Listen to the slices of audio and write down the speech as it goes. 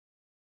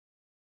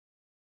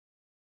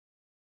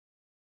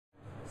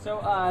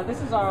So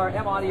this is our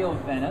M-Audio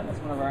Venom. It's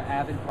one of our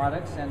Avid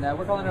products, and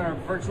we're calling it our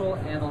virtual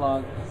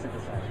analog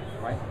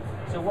synthesizer, right?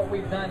 So what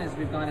we've done is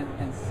we've gone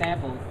and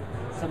sampled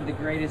some of the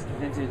greatest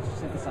vintage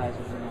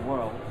synthesizers in the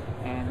world,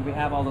 and we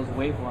have all those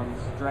waveforms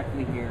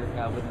directly here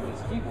within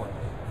this keyboard.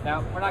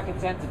 Now, we're not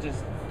content to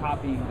just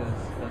copying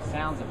those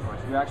sounds, of course.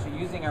 We're actually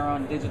using our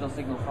own digital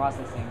signal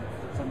processing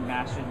to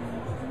mash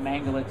and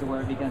mangle it to where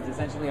it becomes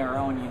essentially our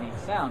own unique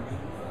sound.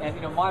 And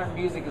modern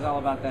music is all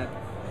about that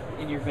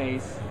in your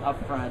face,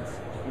 up front,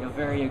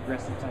 very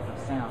aggressive type of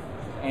sound.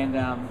 And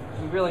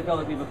we really feel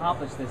that we've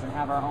accomplished this and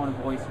have our own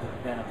voice with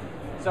Venom.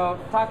 So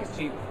talk is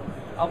cheap.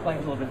 I'll play a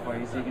little bit for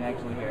you so you can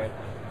actually hear it.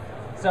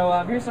 So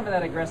here's some of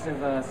that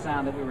aggressive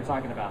sound that we were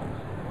talking about.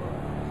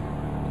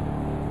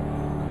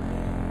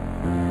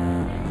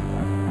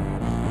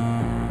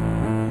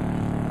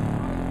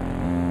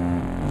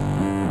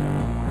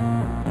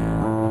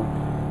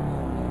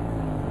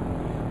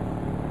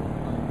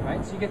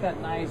 Right, so you get that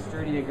nice,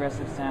 sturdy,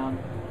 aggressive sound.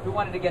 We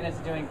wanted to get into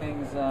doing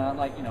things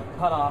like,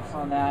 cut-offs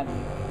on that.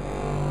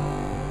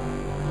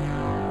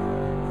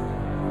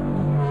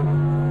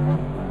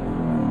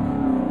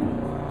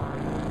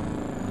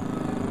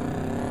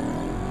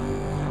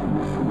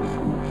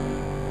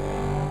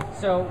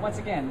 So once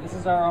again, this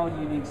is our own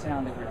unique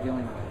sound that we're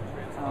dealing with.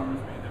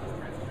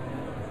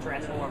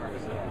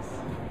 Transformers, yes.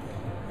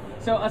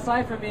 So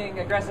aside from being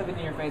aggressive in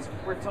your face,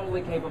 we're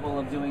totally capable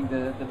of doing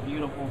the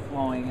beautiful,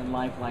 flowing, and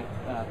lifelike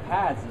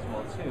pads as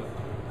well too.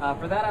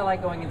 For that, I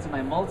like going into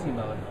my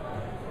multi-mode,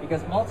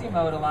 because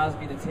multi-mode allows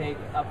me to take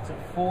up to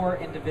 4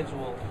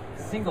 individual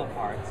single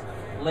parts,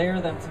 layer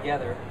them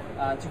together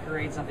to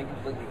create something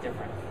completely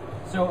different.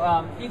 So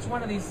each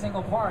one of these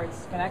single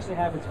parts can actually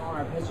have its own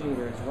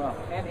arpeggiator as well,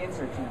 and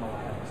insert channel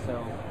effects.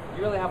 So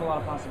you really have a lot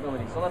of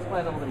possibilities. So let's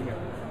play a little bit here.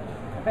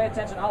 And pay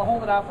attention, I'll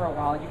hold it out for a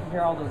while, and you can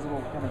hear all those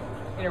little kind of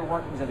inner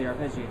workings of the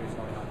arpeggiators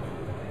going on.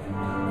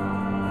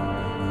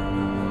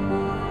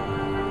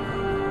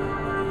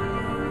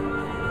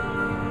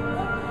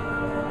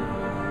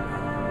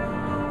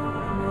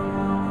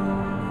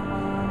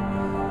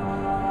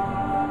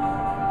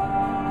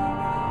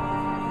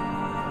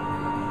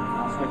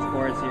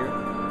 Chords here.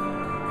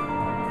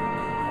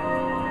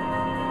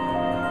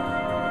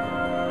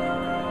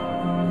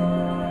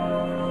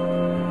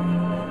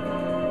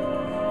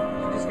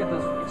 You just get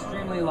those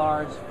extremely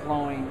large,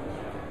 flowing,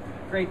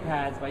 great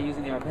pads by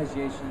using the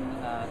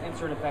arpeggiation,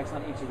 insert effects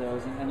on each of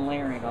those, and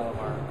layering all of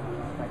our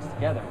effects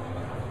together.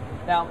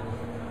 Now,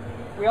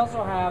 we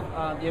also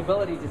have the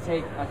ability to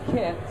take a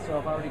kit, so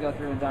if I were to go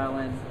through and dial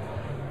in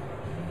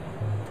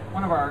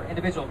one of our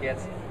individual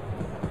kits,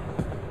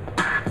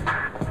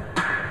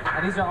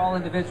 these are all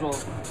individual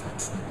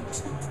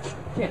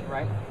kit,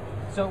 right?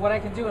 So what I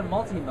can do in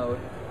multi-mode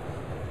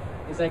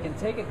is I can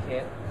take a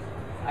kit,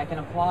 I can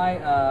apply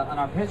an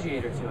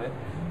arpeggiator to it,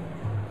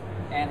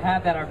 and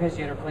have that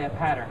arpeggiator play a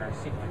pattern or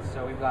sequence.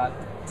 So we've got,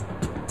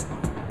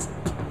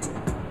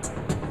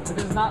 so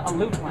this is not a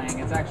loop playing,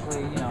 it's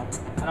actually, an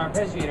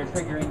arpeggiator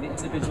triggering the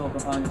individual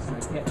components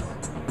of the kits.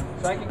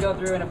 So I can go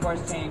through and of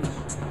course change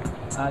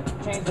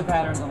the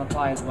patterns on the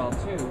fly as well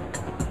too.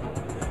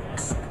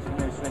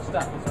 Switched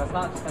up, so it's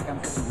not just like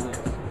I'm switching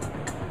loops.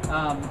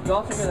 You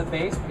also hear the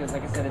bass because,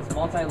 like I said, it's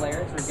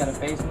multi-layered, so we've got a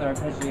bass with our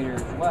arpeggiator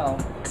as well.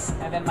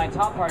 And then my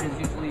top part is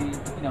usually,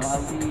 a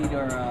lead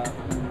or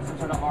some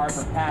sort of arp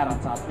or pad on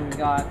top. So we've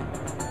got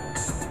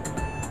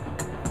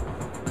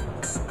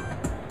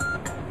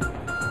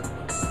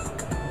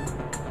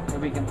that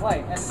we can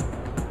play. And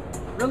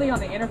really, on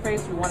the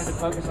interface, we wanted to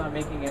focus on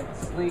making it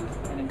sleek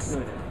and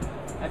intuitive.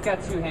 I've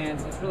got 2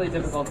 hands. It's really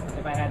difficult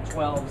if I had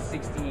 12,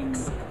 16,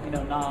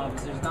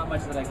 knobs. There's not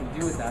much that I can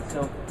do with that.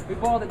 So we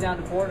boiled it down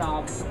to 4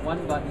 knobs,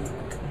 1 button.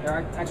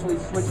 They're actually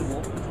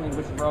switchable between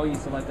which row you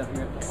select up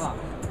here at the top.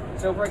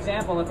 So for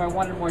example, if I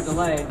wanted more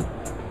delay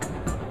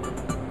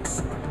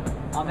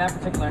on that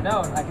particular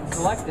note, I can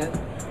select it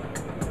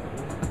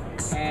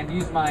and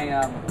use my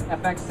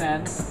FX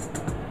send.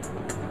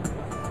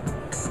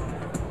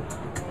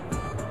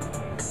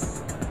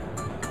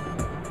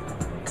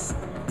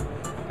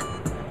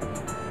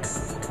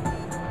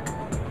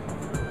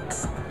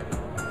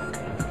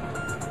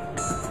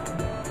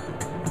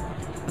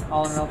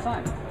 All in real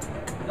time.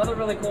 Another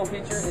really cool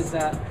feature is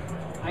that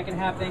I can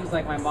have things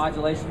like my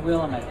modulation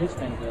wheel and my pitch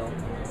bend wheel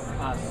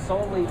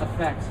solely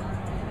affect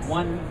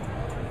one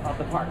of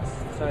the parts.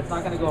 So it's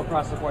not going to go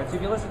across the board. So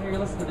if you listen here, you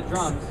listen to the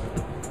drums.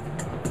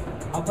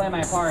 I'll play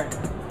my part.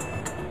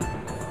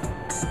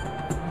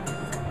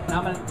 Now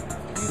I'm going to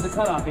use the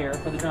cutoff here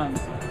for the drums.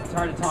 It's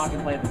hard to talk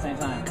and play at the same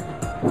time.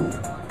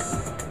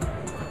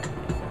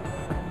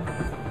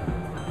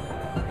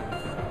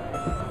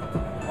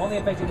 Only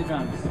affecting the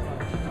drums.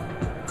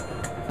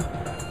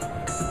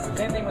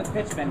 Same thing with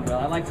pitch bend wheel.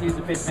 I like to use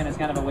the pitch bend as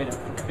kind of a way to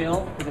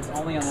fill because it's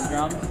only on the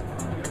drums.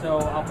 So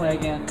I'll play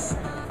again.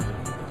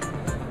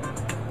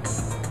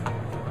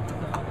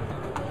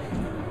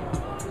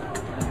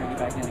 And bring it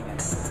back in again.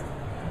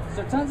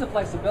 So tons of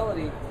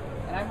flexibility,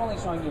 and I'm only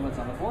showing you what's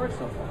on the board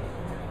so far.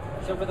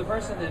 So for the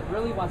person that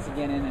really wants to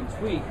get in and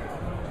tweak,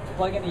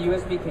 plug in a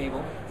USB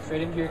cable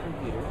straight into your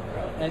computer.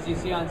 And as you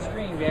see on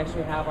screen, we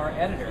actually have our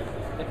editor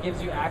that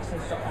gives you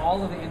access to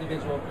all of the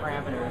individual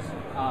parameters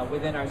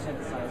within our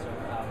synthesizer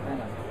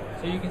Venom.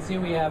 So you can see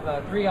we have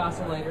 3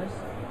 oscillators.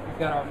 We've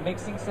got our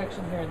mixing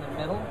section here in the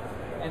middle.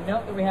 And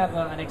note that we have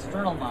an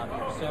external knob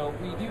here. So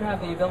we do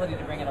have the ability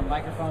to bring in a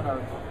microphone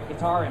or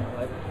guitar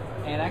input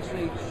and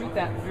actually shoot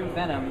that through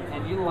Venom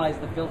and utilize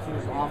the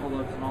filters,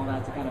 envelopes, and all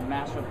that to kind of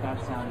mash up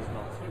that sound as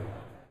well.